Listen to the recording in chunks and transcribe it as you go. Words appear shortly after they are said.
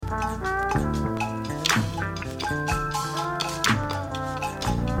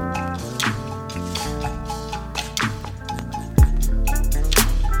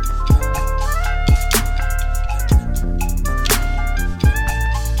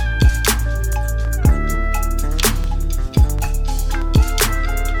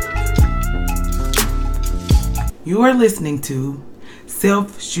You are listening to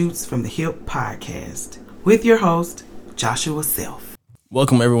Self Shoots from the Hip podcast with your host, Joshua Self.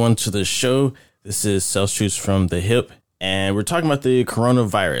 Welcome everyone to the show. This is Self Shoots from the Hip, and we're talking about the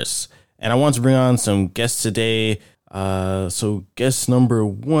coronavirus. And I want to bring on some guests today. So guest number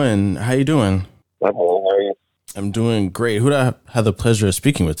one, how you doing? I'm well, how are you? I'm doing great. Who do I have the pleasure of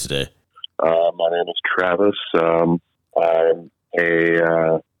speaking with today? My name is Travis. I'm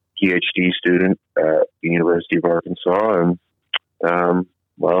a PhD student at the University of Arkansas, and now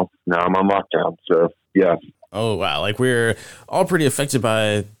I'm on lockdown. So yeah. Oh wow! Like we're all pretty affected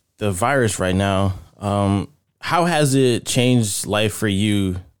by the virus right now. How has it changed life for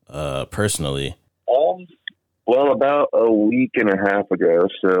you personally? Well, about a week and a half ago,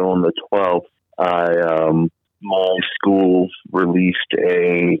 so on the 12th, my school released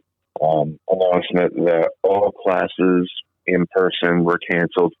a announcement that all classes in person were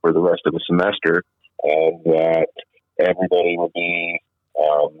canceled for the rest of the semester, and that everybody would be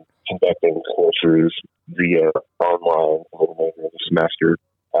conducting courses via online for the remainder of the semester.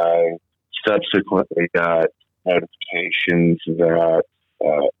 I subsequently got notifications that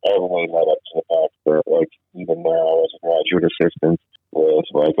everything led up to the fact that, like, even now as a graduate assistant with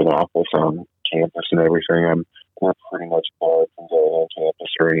like an office on campus and everything, we're pretty much barred from going on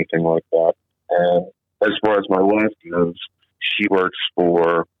campus or anything like that. And as far as my wife goes, she works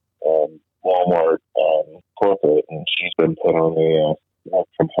for Walmart corporate, and she's been put on a work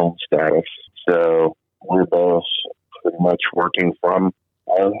from home status. So we're both pretty much working from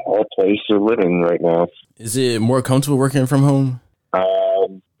our place of living right now. Is it more comfortable working from home?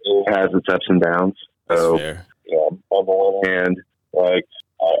 It has its ups and downs. So, yeah, on the one hand, like,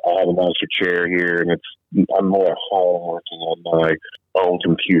 I have a nicer chair here, and I'm more at home working on my own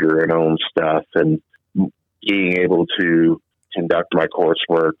computer and own stuff, and being able to conduct my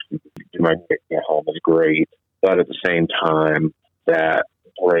coursework, do my work at home is great. But at the same time, that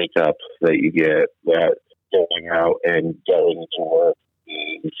breakup that you get, that going out and going to work,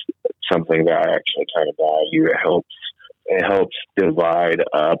 is something that I actually kind of value. It helps divide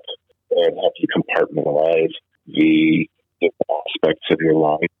up and help you compartmentalize the aspects of your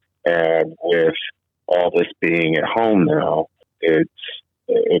life. And with all this being at home now, it's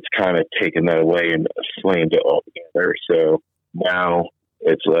kind of taken that away and slammed it all together. So now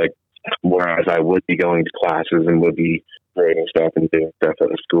it's like, whereas I would be going to classes and would be grading stuff and doing stuff at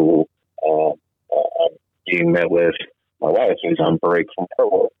the school, I'm being met with my wife who's on break from her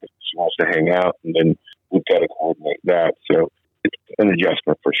work. She wants to hang out, and then we've got to coordinate that. So it's an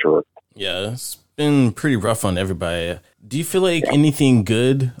adjustment for sure. Yeah, it's been pretty rough on everybody. Do you feel like anything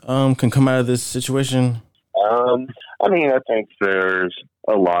good can come out of this situation? I think there's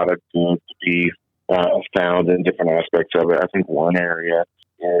a lot of good to be found in different aspects of it. I think one area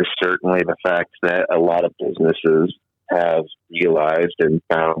is certainly the fact that a lot of businesses have realized and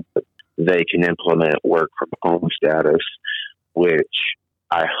found that they can implement work from home status, which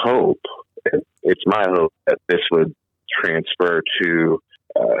I hope, it's my hope that this would transfer to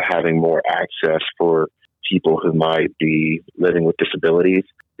having more access for people who might be living with disabilities,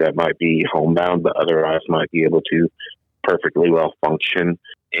 that might be homebound, but otherwise might be able to perfectly well function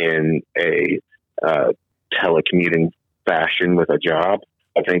in a telecommuting fashion with a job.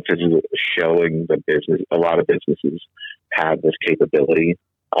 I think this is showing a lot of businesses have this capability.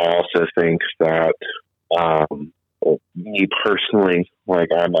 I also think that me personally, like,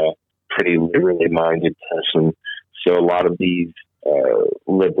 I'm a pretty liberally minded person. So a lot of these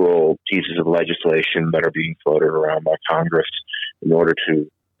liberal pieces of legislation that are being floated around by Congress in order to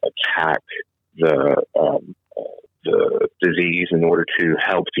attack the disease, in order to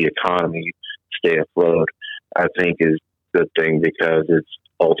help the economy stay afloat, I think is a good thing, because it's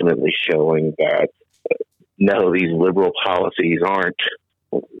ultimately showing that no, these liberal policies aren't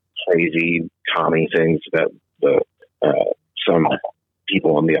crazy commie things that some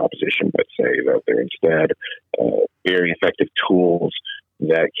people in the opposition would say, that they're instead very effective tools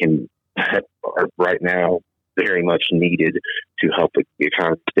that are right now very much needed to help the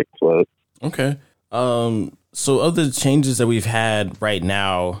economy stay afloat. Okay. So of the changes that we've had right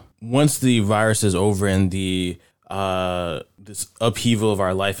now, once the virus is over and the this upheaval of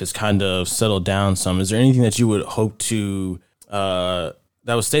our life has kind of settled down some, is there anything that you would hope to that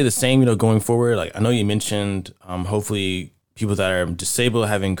would stay the same, going forward? Like, I know you mentioned hopefully people that are disabled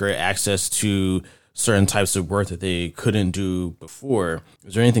having great access to certain types of work that they couldn't do before.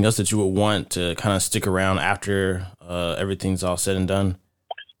 Is there anything else that you would want to kind of stick around after everything's all said and done?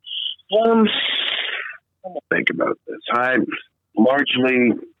 I'm gonna think about this. I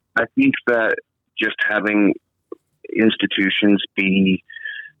think that just having institutions be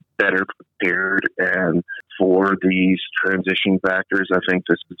better prepared and for these transition factors. I think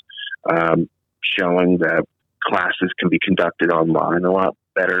this is showing that classes can be conducted online a lot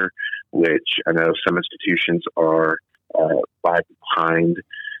better, which I know some institutions are lag behind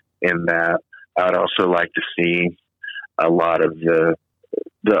in that. I'd also like to see a lot of the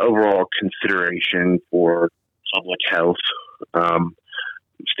overall consideration for public health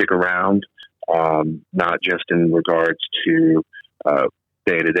stick around, not just in regards to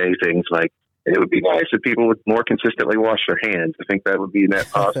day-to-day things. Like, it would be nice if people would more consistently wash their hands. I think that would be net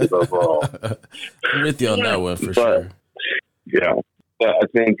positive overall. I'm with you on that one for sure. Yeah, but I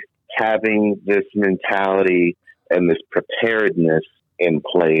think having this mentality and this preparedness in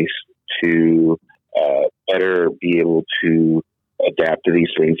place to better be able to adapt to these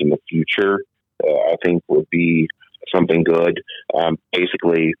things in the future, I think would be something good.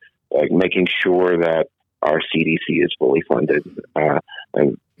 Basically, like making sure that our CDC is fully funded,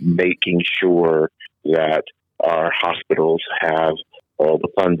 and making sure that our hospitals have all the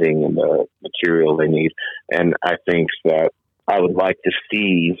funding and the material they need. And I think that I would like to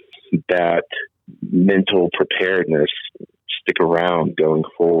see that mental preparedness stick around going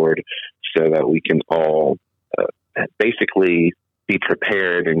forward so that we can all basically be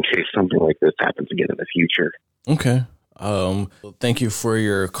prepared in case something like this happens again in the future. Okay. Thank you for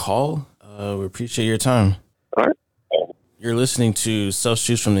your call. We appreciate your time. All right. You're listening to Self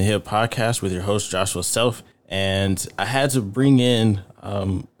Shoots from the Hip podcast with your host, Joshua Self. And I had to bring in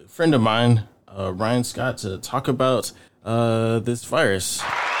a friend of mine, Ryan Scott, to talk about this virus.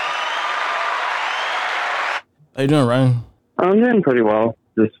 How you doing, Ryan? I'm doing pretty well.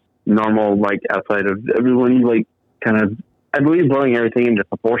 Just normal, like, outside of everyone, like, kind of, I believe, blowing everything into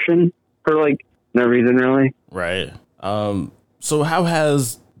proportion for, like, no reason, really. Right. So how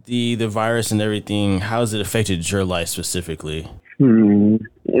has the virus and everything, how has it affected your life specifically? In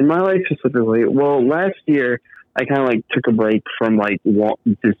my life specifically, well, last year, I kind of, like, took a break from, like,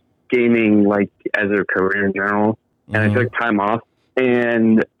 just gaming, like, as a career in general. And I took time off.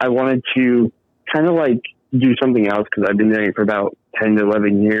 And I wanted to kind of, like, do something else because I've been doing it for about 10 to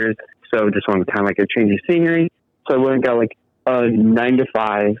 11 years. So just wanted kind of like a change of scenery. So I went and got like a 9 to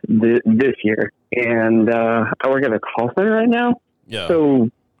 5 this year. And I work at a call center right now. Yeah. So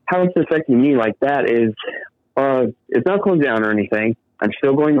how it's affecting me like that is it's not closed down or anything. I'm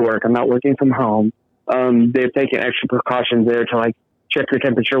still going to work. I'm not working from home. They've taken extra precautions there to like check your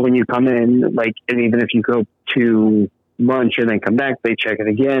temperature when you come in. Like, and even if you go to lunch and then come back, they check it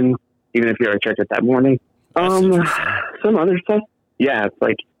again, even if you already checked it that morning. Some other stuff. Yeah, it's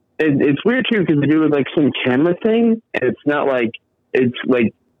like, it's weird too, because they do like some camera thing, and it's not like, it's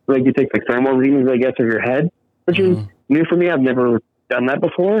like you take like thermal readings, I guess, of your head, which is new for me. I've never done that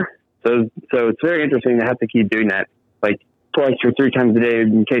before. So it's very interesting to have to keep doing that, like twice or 3 times a day,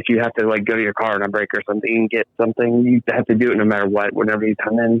 in case you have to like go to your car on a break or something and get something. You have to do it no matter what, whenever you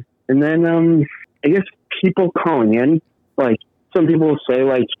come in. And then, I guess people calling in, like some people will say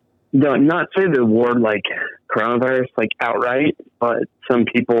like, not say the word like coronavirus like outright, but some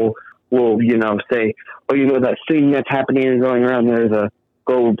people will, say, oh, that thing that's happening and going around, there's a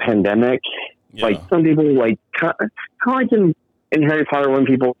global pandemic. Yeah. Like some people like kind of like in Harry Potter when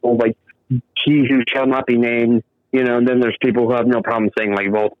people like he who shall not be named, and then there's people who have no problem saying like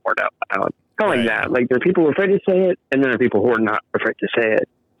Voldemort out loud. Kind of like that. Like there are people who are afraid to say it, and then there are people who are not afraid to say it.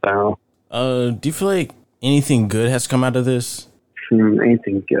 So do you feel like anything good has come out of this?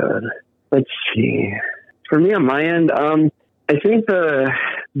 Anything good? Let's see. For me on my end, I think the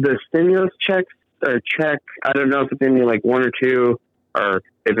stimulus check. I don't know if it's going to be like 1 or 2, or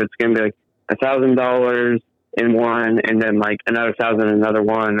if it's going to be like $1,000 in one, and then like another 1,000 in another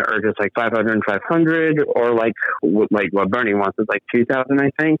one, or just like 500 and 500, or like what Bernie wants is like 2,000.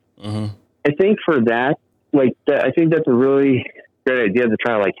 I think. Mm-hmm. I think for that, I think that's a really great idea to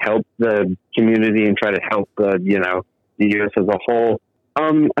try to like help the community and try to help the U.S. as a whole.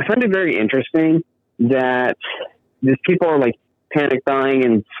 I find it very interesting that these people are like panic buying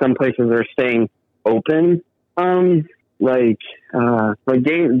and some places are staying open. Like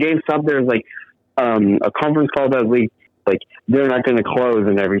GameStop, there's like a conference call that like they're not going to close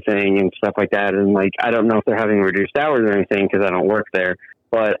and everything and stuff like that. And like, I don't know if they're having reduced hours or anything because I don't work there.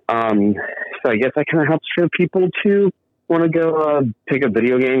 But so I guess that kind of helps for people to want to go pick up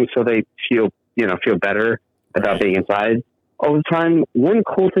video games so they feel better about being inside all the time. One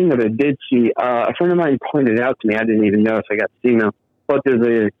cool thing that I did see, a friend of mine pointed out to me, I didn't even know if I got to see them, but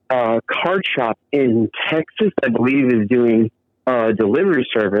there's a card shop in Texas, I believe, is doing delivery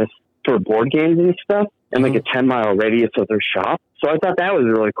service for board games and stuff, and like a 10-mile radius of their shop. So I thought that was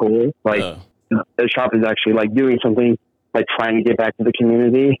really cool. Like the shop is actually like doing something, like trying to get back to the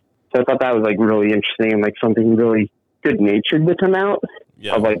community. So I thought that was like really interesting and like something really good natured to come out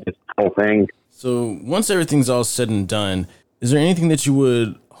of like this whole thing. So once everything's all said and done, is there anything that you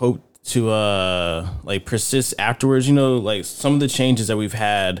would hope to like persist afterwards? You know, like some of the changes that we've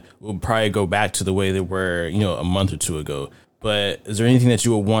had will probably go back to the way they were, you know, a month or two ago. But is there anything that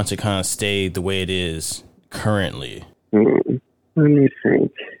you would want to kind of stay the way it is currently? Let me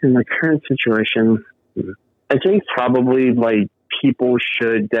think. In the current situation, I think probably like people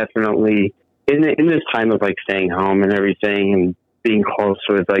should definitely in this time of like staying home and everything and being close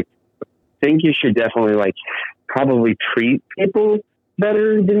with like, I think you should definitely like probably treat people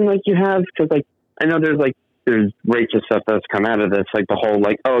better than like you have, because like I know there's racist stuff that's come out of this, like the whole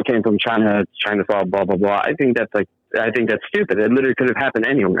like, oh, it came from China, it's China's fault, blah blah blah. I think that's stupid. It literally could have happened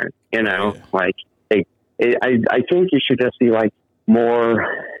anywhere, you know. Like I think you should just be like more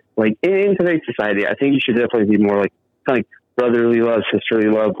like in today's society. I think you should definitely be more like kind of like brotherly love, sisterly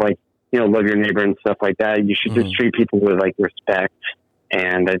love, like, you know, love your neighbor and stuff like that. You should just treat people with like respect.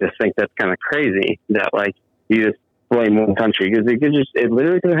 And I just think that's kind of crazy that like you just blame one country, because it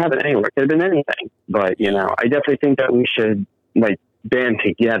literally could have happened anywhere. It could have been anything. But, you know, I definitely think that we should like band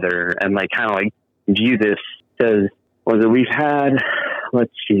together and like kind of like view this, because we've had,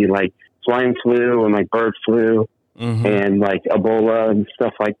 let's see, like swine flu and like bird flu and like Ebola and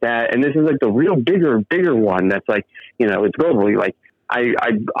stuff like that. And this is like the real bigger one that's like, you know, it's globally. Like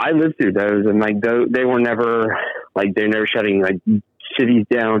I lived through those, and like they were never like, they're never shutting like cities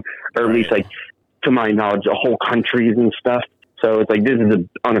down, or at least like to my knowledge, whole countries and stuff. So it's like, this is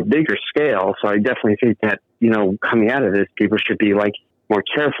on a bigger scale. So I definitely think that, you know, coming out of this, people should be like more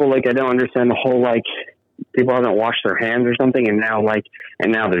careful. Like, I don't understand the whole, like, people haven't washed their hands or something, and now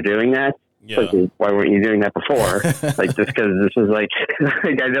they're doing that. Yeah. Like, why weren't you doing that before? Like, just because this is like,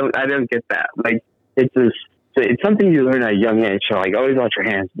 like, I don't get that. Like, it's something you learn at a young age. So like, always wash your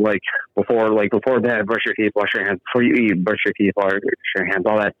hands. Like before bed, brush your teeth, wash your hands. Before you eat, brush your teeth, wash your hands.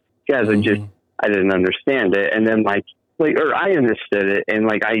 All that. Yeah, I didn't understand it, and then like, or I understood it, and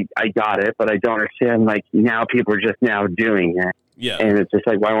like I got it, but I don't understand. Like, now people are just now doing it. Yeah, and it's just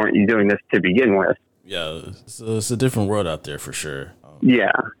like, why weren't you doing this to begin with? Yeah, it's a different world out there for sure.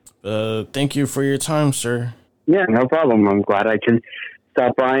 Yeah. Thank you for your time, sir. Yeah, no problem. I'm glad I could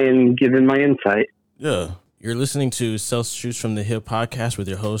stop by and give in my insight. Yeah. You're listening to Self Shoots from the Hip podcast with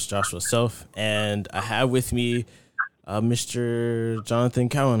your host, Joshua Self. And I have with me Mr. Jonathan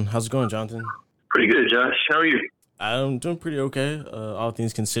Cowan. How's it going, Jonathan? Pretty good, Josh. How are you? I'm doing pretty okay, all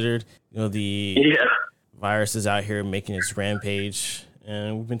things considered. You know, the virus is out here making its rampage.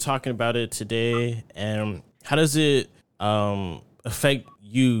 And we've been talking about it today. And how does it affect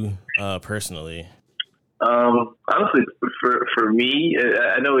you personally? Honestly, for me,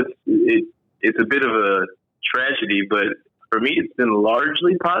 I know it's a bit of a tragedy, but for me, it's been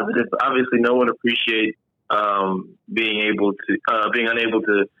largely positive. Obviously, no one appreciates being unable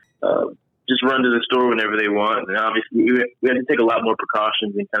to just run to the store whenever they want. And obviously, we had to take a lot more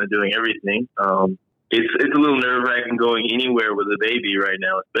precautions in kind of doing everything. It's a little nerve-wracking going anywhere with a baby right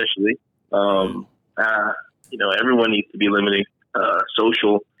now, especially. You know, everyone needs to be limiting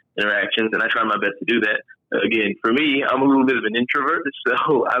social interactions, and I try my best to do that. Again, for me, I'm a little bit of an introvert,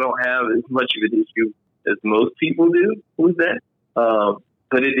 so I don't have as much of an issue as most people do with that.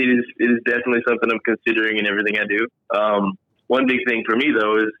 But it is definitely something I'm considering in everything I do. One big thing for me,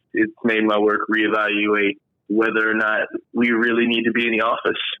 though, is it's made my work reevaluate whether or not we really need to be in the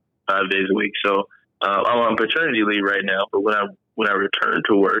office 5 days a week. So I'm on paternity leave right now, but when I return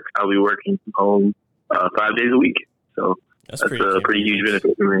to work, I'll be working from home 5 days a week. So that's a pretty huge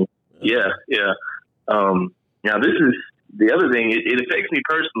benefit for me. Yeah. Now this is the other thing. It affects me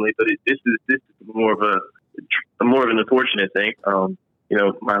personally, but this is more of an unfortunate thing. You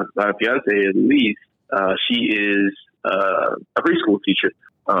know, my fiance Elise, she is a preschool teacher.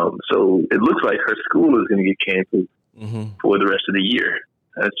 So it looks like her school is going to get canceled for the rest of the year.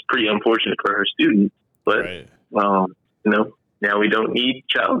 That's pretty unfortunate for her students, but you know, now we don't need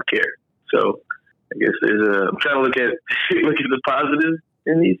childcare. So I guess I'm trying to look at the positives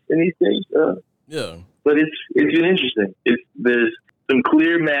in these things. But it's been interesting. There's some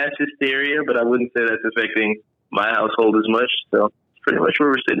clear mass hysteria, but I wouldn't say that's affecting my household as much. So it's pretty much where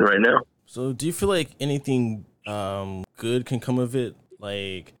we're sitting right now. So do you feel like anything good can come of it?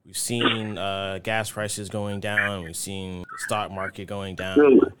 Like, we've seen gas prices going down, we've seen the stock market going down.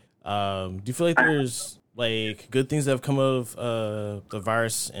 Do you feel like there's like good things that have come of the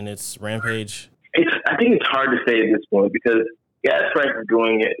virus and its rampage? I think it's hard to say at this point, because gas prices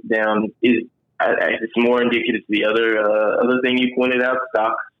going down it's more indicative to the other thing you pointed out,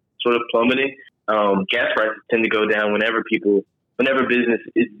 stocks sort of plummeting. Gas prices tend to go down whenever people whenever business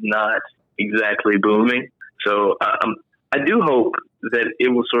is not exactly booming. So I do hope that it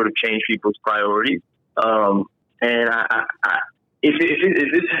will sort of change people's priorities. And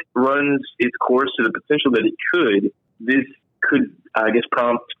if this runs its course to the potential that it could, this could, I guess,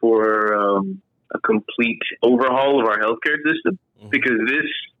 prompt for a complete overhaul of our healthcare system, because this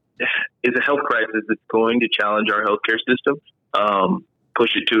is a health crisis that's going to challenge our healthcare system,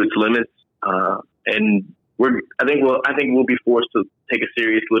 push it to its limits, and I think we'll be forced to take a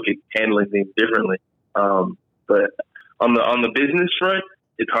serious look at handling things differently. But on the business front,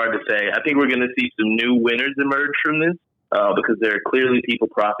 it's hard to say. I think we're going to see some new winners emerge from this, because there are clearly people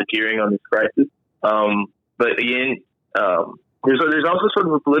profiteering on this crisis. But again, there's also sort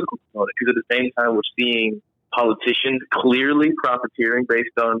of a political component, because at the same time we're seeing politicians clearly profiteering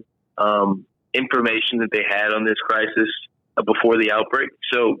based on information that they had on this crisis before the outbreak.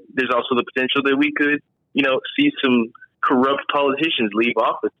 So there's also the potential that we could, see some corrupt politicians leave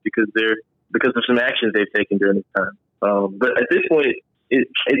office because of some actions they've taken during this time. But at this point, I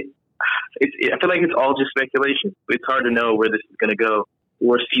feel like it's all just speculation. It's hard to know where this is going to go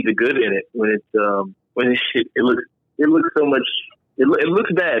or see the good in it when it looks so much. It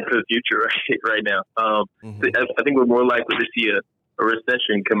looks bad for the future right now. I think we're more likely to see a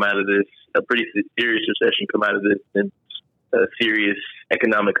recession come out of this, a pretty serious recession come out of this, than a serious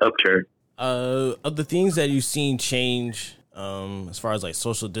economic upturn. Of the things that you've seen change, as far as like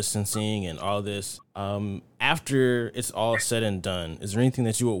social distancing and all this, after it's all said and done, is there anything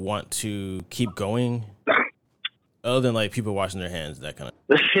that you would want to keep going, other than like people washing their hands, that kind of?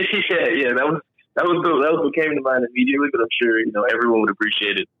 yeah, that was what came to mind immediately. But I'm sure everyone would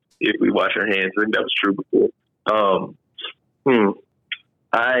appreciate it if we wash our hands. I think that was true before.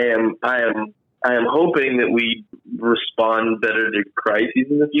 I am hoping that we respond better to crises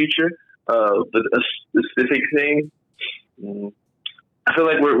in the future. But a specific thing, I feel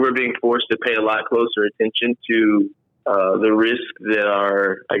like we're being forced to pay a lot closer attention to the risk that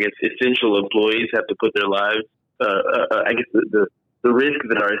our, I guess, essential employees have to put their lives. I guess the risk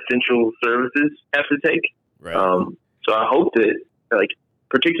that our essential services have to take. Right. So I hope that, like,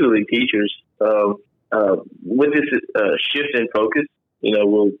 particularly teachers, with this shift in focus,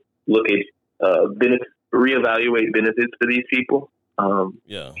 we'll look at reevaluate benefits for these people.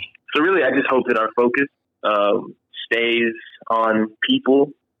 Yeah. So really, I just hope that our focus stays on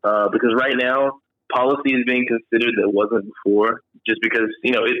people, because right now policy is being considered that wasn't before, just because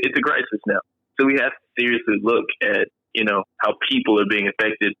it's a crisis now. So we have to seriously look at how people are being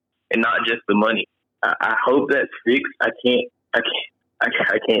affected and not just the money. I hope that's fixed. I can't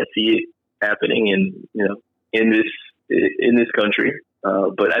see it happening in this country,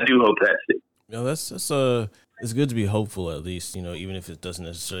 but I do hope that's it. It's good to be hopeful, at least, even if it doesn't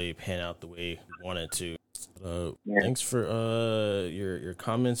necessarily pan out the way we want it to. Thanks for your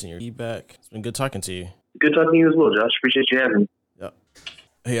comments and your feedback. It's been good talking to you. Good talking to you as well, Josh. Appreciate you having me. Yeah.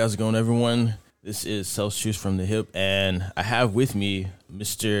 Hey, how's it going, everyone? This is Self Shoots from the Hip, and I have with me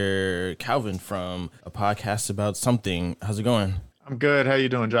Mr. Calvin from a podcast about something. How's it going? I'm good. How you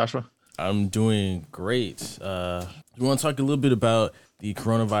doing, Joshua? I'm doing great. We want to talk a little bit about the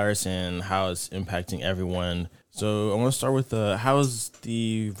coronavirus and how it's impacting everyone. So I want to start with how has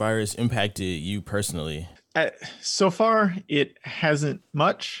the virus impacted you personally? So far, it hasn't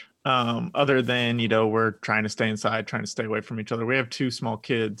much, other than, we're trying to stay inside, trying to stay away from each other. We have two small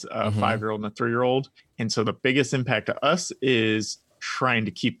kids, a 5-year-old and a 3-year-old. And so the biggest impact to us is trying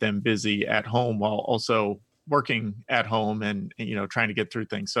to keep them busy at home while also working at home and trying to get through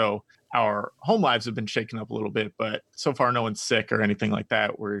things. So our home lives have been shaken up a little bit, but so far no one's sick or anything like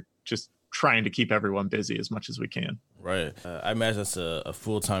that. We're just trying to keep everyone busy as much as we can. Right. I imagine that's a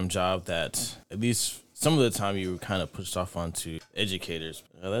full-time job that at least some of the time you were kind of pushed off onto educators.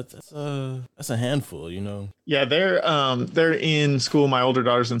 That's a handful, Yeah, they're in school. My older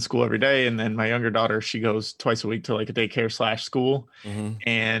daughter's in school every day, and then my younger daughter, she goes twice a week to like a daycare / school,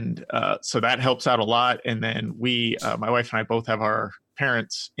 and so that helps out a lot. And then my wife and I both have our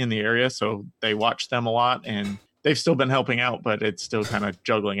parents in the area, so they watch them a lot, and they've still been helping out, but it's still kind of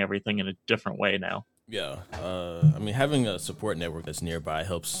juggling everything in a different way now. Yeah. Having a support network that's nearby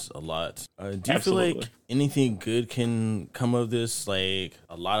helps a lot. Do you feel like anything good can come of this? Like,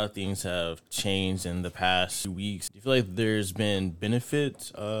 a lot of things have changed in the past 2 weeks. Do you feel like there's been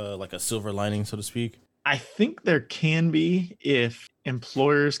benefit, like a silver lining, so to speak? I think there can be if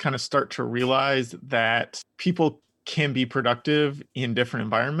employers kind of start to realize that people can be productive in different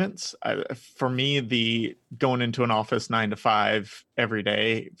environments. For me, the going into an office 9 to 5 every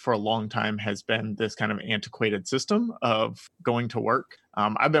day for a long time has been this kind of antiquated system of going to work.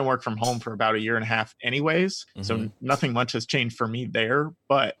 I've been work from home for about a year and a half anyways, so nothing much has changed for me there,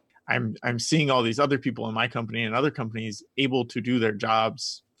 but I'm seeing all these other people in my company and other companies able to do their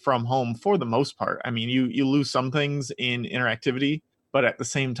jobs from home for the most part. I mean, you lose some things in interactivity, but at the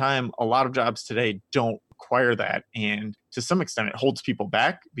same time, a lot of jobs today don't require that. And to some extent, it holds people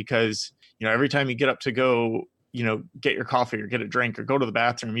back because, every time you get up to go, get your coffee or get a drink or go to the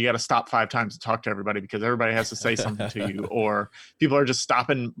bathroom, you got to stop 5 times to talk to everybody because everybody has to say something to you, or people are just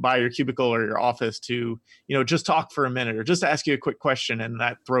stopping by your cubicle or your office to, just talk for a minute or just ask you a quick question. And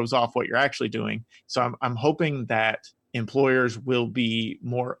that throws off what you're actually doing. So I'm hoping that employers will be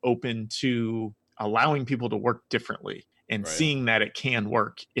more open to allowing people to work differently and seeing that it can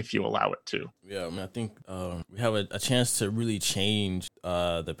work if you allow it to. Yeah, I mean, I think we have a chance to really change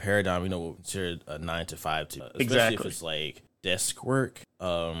the paradigm. What we consider a 9 to 5 to, especially if it's like desk work. There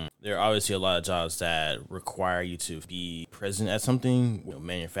are obviously a lot of jobs that require you to be present at something,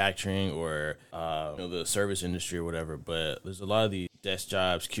 manufacturing or the service industry or whatever. But there's a lot of these desk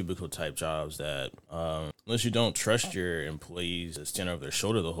jobs, cubicle type jobs that unless you don't trust your employees to stand over their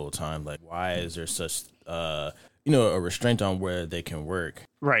shoulder the whole time, like why is there such a restraint on where they can work?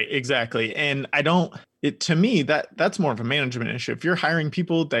 Right, exactly. And to me, that's more of a management issue. If you're hiring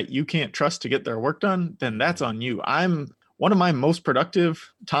people that you can't trust to get their work done, then that's on you. One of my most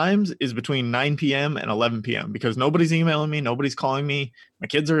productive times is between 9 p.m. and 11 p.m. because nobody's emailing me, nobody's calling me, my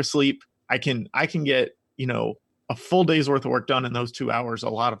kids are asleep. I can get, a full day's worth of work done in those 2 hours a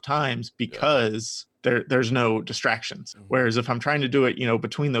lot of times because there's no distractions. Whereas if I'm trying to do it,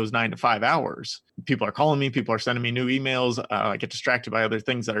 between those 9 to 5 hours, people are calling me, people are sending me new emails. I get distracted by other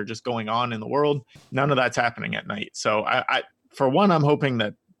things that are just going on in the world. None of that's happening at night. So I for one, I'm hoping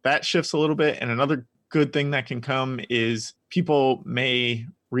that shifts a little bit. And another good thing that can come is people may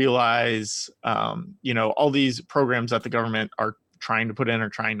realize, all these programs that the government are trying to put in or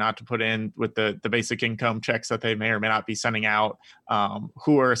trying not to put in with the basic income checks that they may or may not be sending out,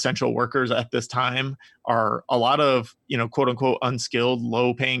 who are essential workers at this time are a lot of, quote unquote, unskilled,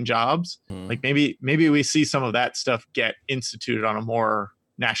 low paying jobs. Like maybe we see some of that stuff get instituted on a more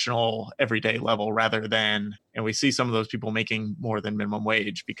national everyday level and we see some of those people making more than minimum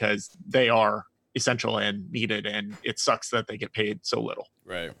wage because they are essential and needed, and it sucks that they get paid so little.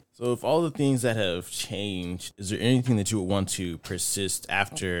 Right. So if all the things that have changed, is there anything that you would want to persist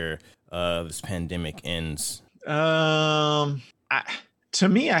after this pandemic ends? To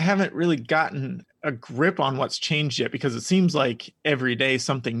me, I haven't really gotten a grip on what's changed yet because it seems like every day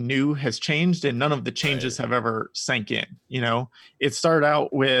something new has changed and none of the changes have ever sank in. It started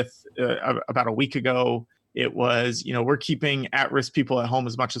out with about a week ago. It was, we're keeping at-risk people at home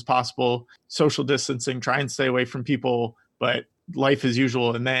as much as possible, social distancing, try and stay away from people, but life as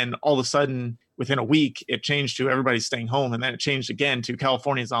usual. And then all of a sudden, within a week, it changed to everybody's staying home. And then it changed again to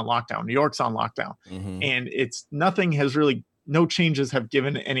California's on lockdown, New York's on lockdown. And no changes have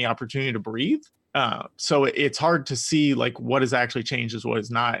given any opportunity to breathe. So it's hard to see like what has actually changed is what is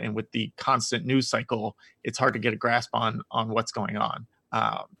not. And with the constant news cycle, it's hard to get a grasp on what's going on.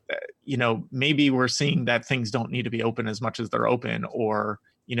 Maybe we're seeing that things don't need to be open as much as they're open, or,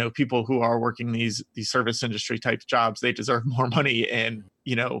 people who are working these service industry type jobs, they deserve more money and,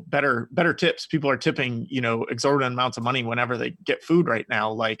 better tips. People are tipping, exorbitant amounts of money whenever they get food right now.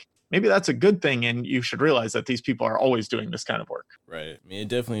 Like maybe that's a good thing. And you should realize that these people are always doing this kind of work. Right. I mean, it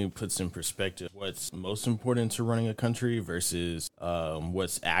definitely puts in perspective what's most important to running a country versus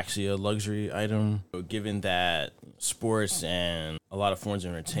what's actually a luxury item. Given that sports and a lot of forms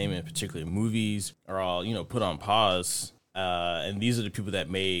of entertainment, particularly movies, are all, put on pause. And these are the people that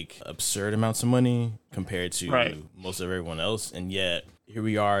make absurd amounts of money compared to most of everyone else. And yet here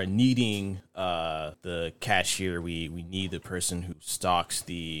we are needing the cashier. We need the person who stocks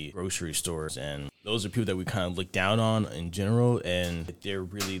the grocery stores. And those are people that we kind of look down on in general. And they're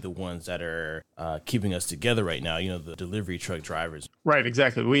really the ones that are keeping us together right now. The delivery truck drivers. Right,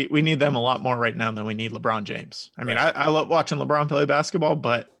 exactly. We need them a lot more right now than we need LeBron James. I mean, I love watching LeBron play basketball,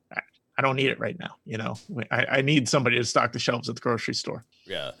 but I don't need it right now. I need somebody to stock the shelves at the grocery store.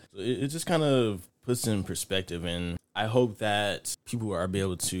 Yeah, it just kind of puts in perspective, and I hope that people are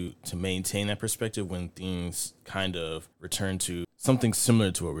able to maintain that perspective when things kind of return to something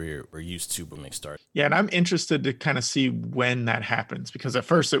similar to what we're used to when they start. Yeah, and I'm interested to kind of see when that happens, because at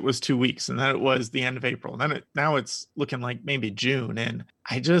first it was 2 weeks, and then it was the end of April, and then now it's looking like maybe June, and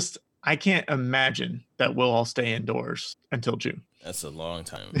I can't imagine that we'll all stay indoors until June. That's a long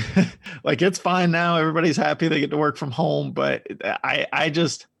time. Like, it's fine now. Everybody's happy they get to work from home, but I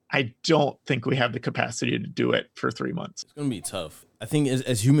don't think we have the capacity to do it for 3 months. It's going to be tough. I think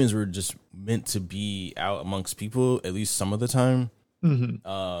as humans, we're just meant to be out amongst people at least some of the time.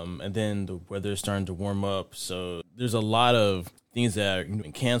 Mm-hmm. And then the weather's starting to warm up. So there's a lot of things that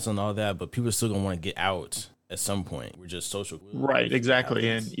are canceled and all that, but people are still going to want to get out at some point. We're just social. Right, exactly.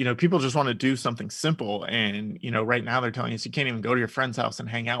 And, people just want to do something simple. And, right now they're telling us you can't even go to your friend's house and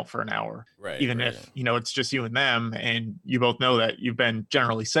hang out for an hour. Right. Even if, it's just you and them, and you both know that you've been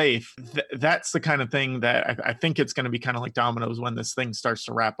generally safe. That's the kind of thing that I think it's going to be kind of like dominoes when this thing starts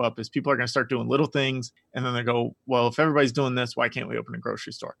to wrap up, is people are going to start doing little things. And then they go, well, if everybody's doing this, why can't we open a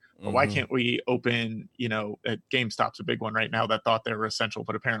grocery store? Or why can't we open, GameStop's a big one right now that thought they were essential,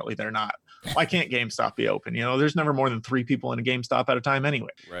 but apparently they're not. Why can't GameStop be open? There's never more than 3 people in a GameStop at a time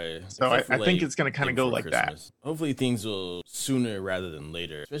anyway. Right. So I think it's going to kind of go like Christmas. that. Hopefully things will sooner rather than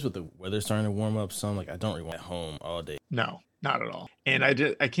later, especially with the weather starting to warm up some. Like, I don't really want at home all day. No, not at all. And I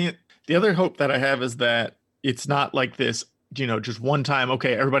can't. The other hope that I have is that it's not like this, just one time,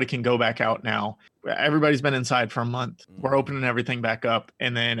 okay, everybody can go back out now. Everybody's been inside for a month. We're opening everything back up.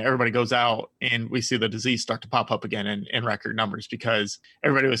 And then everybody goes out and we see the disease start to pop up again in record numbers because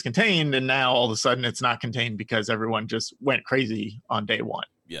everybody was contained. And now all of a sudden it's not contained because everyone just went crazy on day one.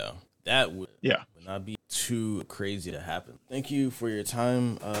 Yeah, that would not be too crazy to happen. Thank you for your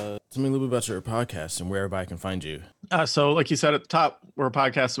time. Tell me a little bit about your podcast and where everybody can find you. So like you said at the top, we're a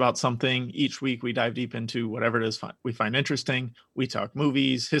podcast about something. Each week we dive deep into whatever it is we find interesting. We talk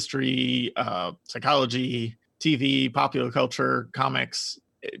movies, history, psychology, TV, popular culture, comics.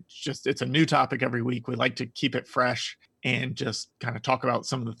 It's a new topic every week. We like to keep it fresh and just kind of talk about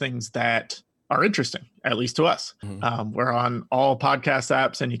some of the things that are interesting, at least to us. Mm-hmm. We're on all podcast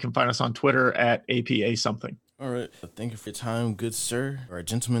apps, and you can find us on Twitter at APA something. All right. Thank you for your time, good sir. You're a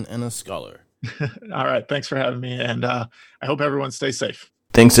gentleman and a scholar. All right. Thanks for having me. And I hope everyone stays safe.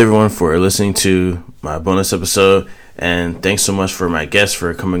 Thanks, everyone, for listening to my bonus episode. And thanks so much for my guests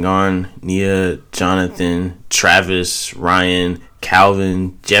for coming on. Nia, Jonathan, Travis, Ryan,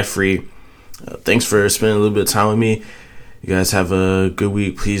 Calvin, Jeffrey. Thanks for spending a little bit of time with me. You guys have a good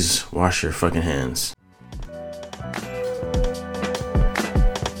week. Please wash your fucking hands.